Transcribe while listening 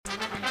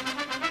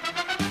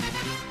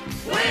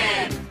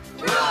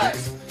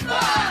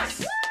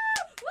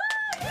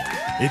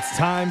It's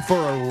time for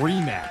a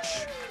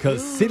rematch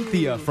because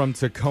Cynthia from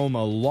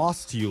Tacoma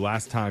lost to you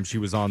last time she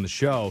was on the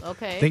show.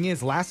 Okay. Thing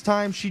is, last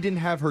time she didn't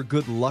have her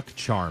good luck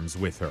charms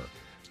with her,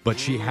 but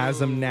she has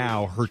them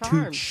now. Her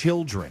two Charms.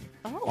 children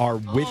are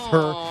with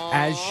her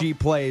as she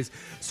plays.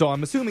 So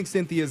I'm assuming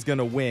Cynthia's going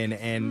to win.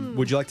 And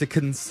would you like to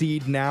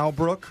concede now,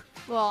 Brooke?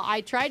 Well, I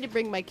tried to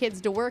bring my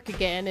kids to work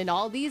again, and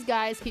all these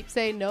guys keep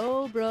saying,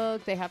 no,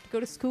 Brooke, they have to go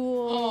to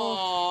school.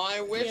 Oh, I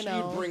wish You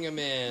know. you'd bring them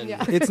in.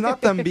 Yeah. It's not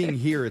them being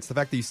here. It's the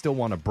fact that you still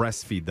want to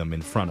breastfeed them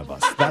in front of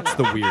us. That's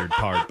the weird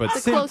part. But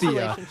It's a close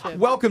Cynthia, relationship.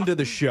 welcome to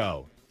the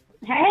show.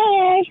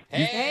 Hey.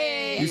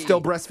 Hey. You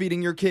still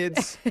breastfeeding your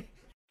kids?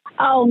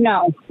 Oh,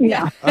 no.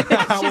 No.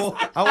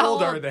 How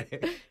old are they?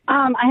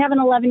 I have an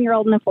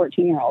 11-year-old and a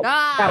 14-year-old.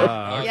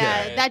 okay.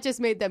 Yeah, that just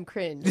made them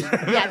cringe.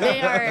 Yeah,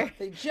 they are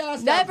They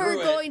just never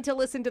outgrew it. going to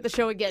listen to the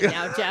show again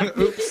now, Jeff.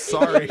 Oops,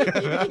 sorry.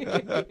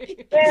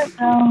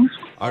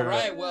 All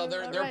right, well,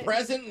 they're right.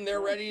 present and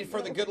they're ready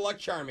for the good luck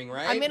charming,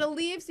 right? I'm going to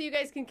leave so you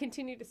guys can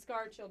continue to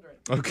scar children.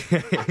 Okay.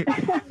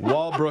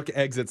 While Brooke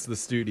exits the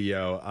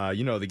studio,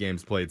 you know the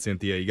game's played,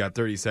 Cynthia. You got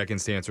 30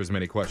 seconds to answer as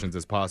many questions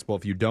as possible.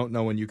 If you don't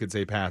know when you could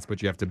say pass,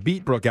 but you have to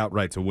beat Brooke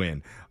outright to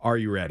win. Are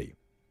you ready?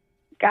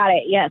 Got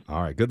it, yes.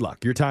 All right, good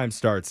luck. Your time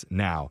starts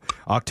now.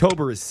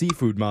 October is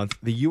Seafood Month.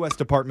 The U.S.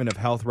 Department of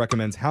Health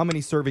recommends how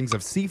many servings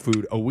of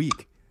seafood a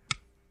week?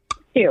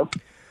 2.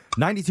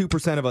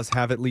 92% of us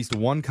have at least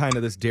one kind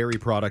of this dairy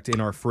product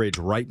in our fridge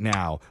right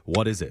now.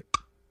 What is it?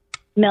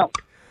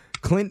 Milk.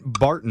 Clint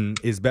Barton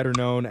is better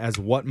known as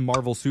what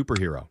Marvel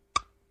superhero?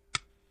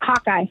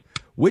 Hawkeye.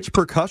 Which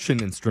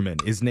percussion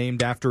instrument is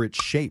named after its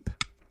shape?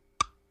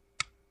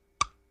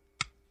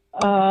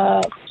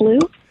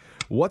 Flute.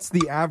 What's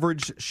the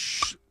average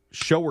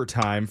shower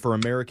time for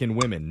American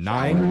women?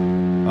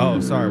 9? Oh,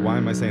 sorry. Why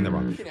am I saying that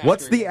wrong? can ask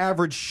What's her the again.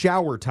 average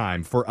shower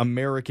time for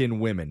American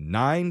women?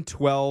 9,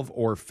 12,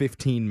 or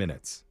 15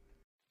 minutes?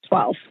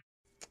 12.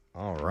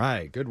 All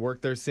right. Good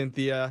work there,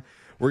 Cynthia.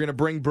 We're going to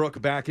bring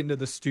Brooke back into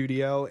the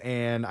studio,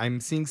 and I'm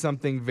seeing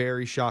something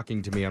very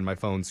shocking to me on my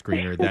phone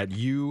screener that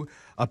you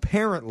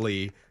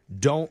apparently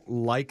don't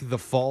like the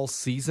fall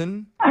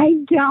season. I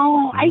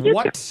don't. I just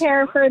What?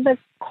 prepare for the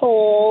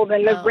cold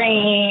and the Oh.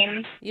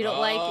 rain. You don't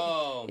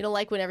Oh.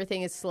 like when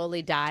everything is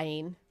slowly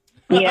dying.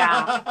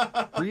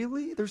 Yeah.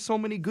 Really? There's so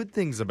many good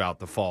things about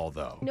the fall,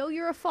 though. No,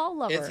 you're a fall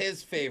lover. It's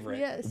his favorite.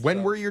 Yes.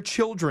 When were your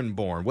children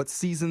born? What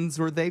seasons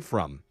were they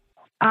from?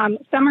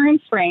 Summer and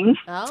spring.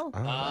 Oh,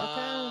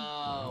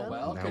 Oh,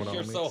 well, Now it because all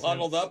you're makes so sense.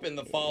 huddled up in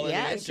the fall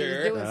yeah, and she's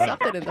winter. doing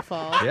something in the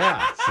fall.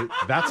 Yeah, see,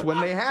 that's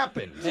when they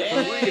happened.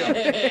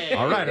 Hey.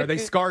 All right, are they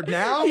scarred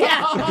now?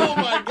 Yeah. Oh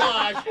my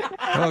gosh.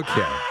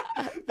 Okay.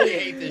 They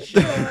hate this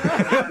show.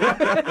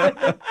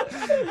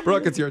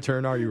 Brooke, it's your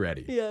turn. Are you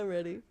ready? Yeah, I'm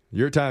ready.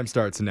 Your time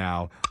starts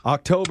now.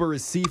 October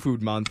is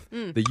Seafood Month.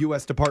 The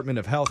U.S. Department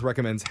of Health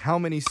recommends how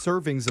many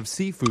servings of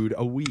seafood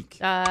a week?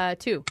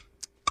 2.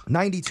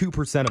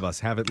 92% of us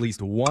have at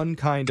least one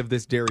kind of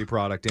this dairy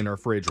product in our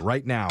fridge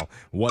right now.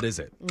 What is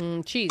it?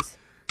 Cheese.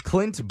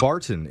 Clint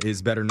Barton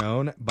is better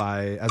known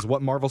as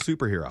what Marvel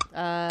superhero?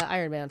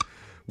 Iron Man.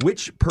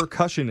 Which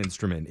percussion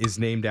instrument is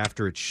named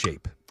after its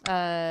shape?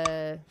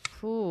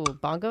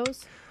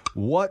 Bongos?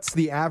 What's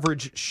the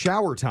average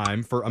shower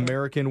time for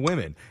American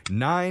women?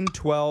 9,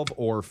 12,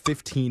 or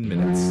 15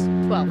 minutes?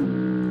 12.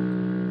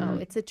 Oh,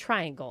 it's a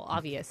triangle,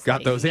 obviously.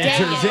 Got those Dang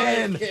answers it.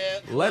 in.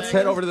 Kid. Let's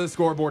head over to the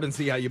scoreboard and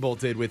see how you both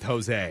did with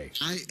Jose.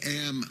 I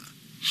am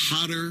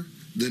hotter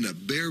than a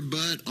bear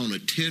butt on a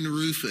tin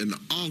roof in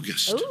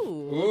August.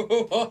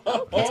 Ooh.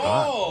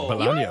 Oh. You're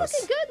Bolaños.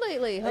 looking good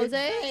lately,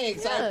 Jose.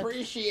 Thanks, I Yeah.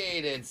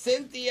 appreciate it.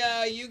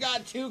 Cynthia, you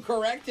got 2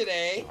 correct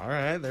today. All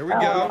right, there we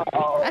go.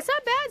 That's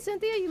not bad,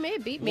 Cynthia. You may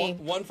have beat me.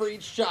 One for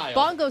each child.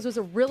 Bongos was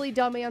a really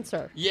dumb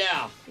answer.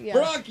 Yeah. Yeah.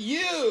 Brooke,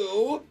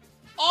 you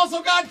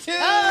also got 2.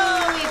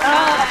 Oh, we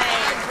tied.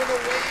 Tied for the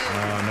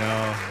win. Oh,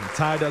 no. The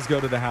tie does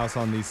go to the house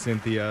on these,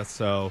 Cynthia,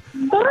 so...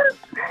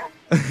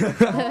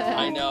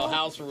 I know,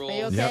 house rules. Are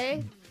you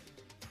okay?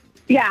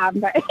 Yeah,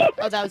 but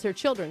Oh, that was her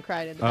children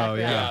crying in the Oh, background.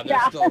 Yeah,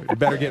 they're still. You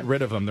better get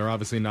rid of them. They're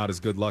obviously not as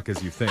good luck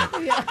as you think.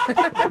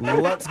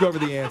 Let's go over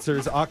the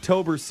answers.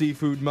 October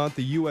Seafood Month.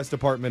 The U.S.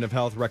 Department of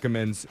Health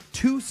recommends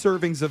 2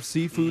 servings of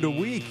seafood a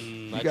week.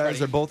 You I try guys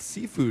to- are both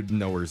seafood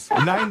knowers.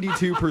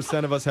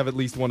 92% of us have at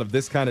least one of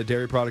this kind of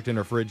dairy product in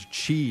our fridge.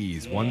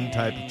 Cheese. One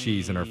type of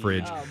cheese in our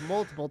fridge. Oh,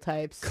 multiple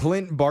types.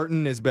 Clint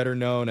Barton is better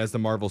known as the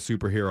Marvel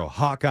superhero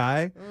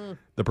Hawkeye.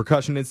 The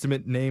percussion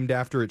instrument named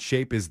after its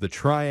shape is the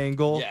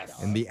triangle.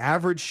 Yes. And the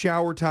average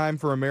shower time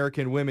for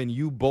American women,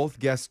 you both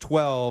guessed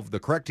 12. The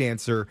correct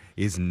answer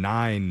is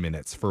 9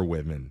 minutes for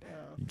women.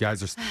 You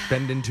guys are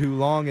spending too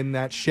long in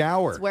that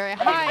shower. It's where I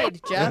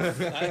hide, Jeff.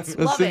 Love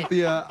it.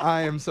 Cynthia,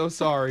 I am so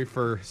sorry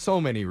for so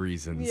many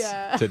reasons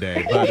Yeah.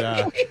 today.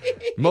 But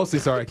mostly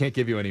sorry I can't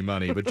give you any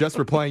money. But just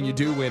for playing, you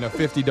do win a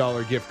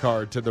 $50 gift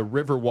card to the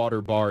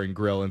Riverwater Bar and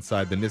Grill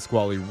inside the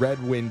Nisqually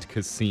Red Wind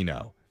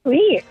Casino.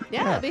 Sweet.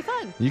 Yeah, it'll be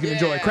fun. You can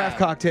enjoy Yeah. craft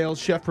cocktails,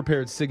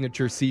 chef-prepared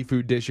signature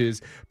seafood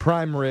dishes,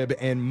 prime rib,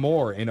 and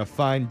more in a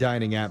fine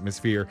dining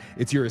atmosphere.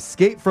 It's your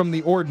escape from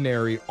the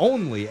ordinary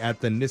only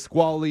at the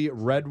Nisqually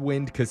Red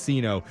Wind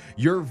Casino.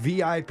 You're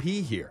VIP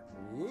here.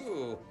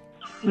 Ooh.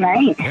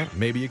 Nice. Yeah,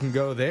 maybe you can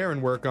go there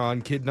and work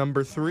on kid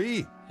number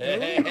 3.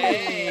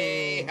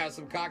 Hey, have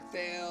some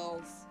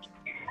cocktails.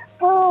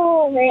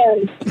 Oh,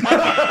 man.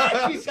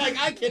 She's like,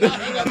 I cannot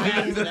hang up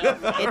fast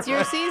enough. It's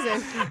your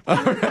season.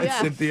 All right,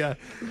 Yeah. Cynthia.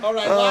 All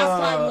right,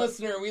 last time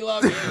listener, we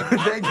love you.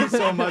 Thank you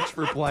so much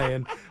for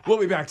playing. We'll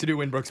be back to do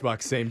Winbrook's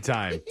Bucks same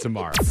time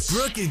tomorrow.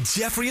 Brooke and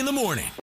Jeffrey in the morning.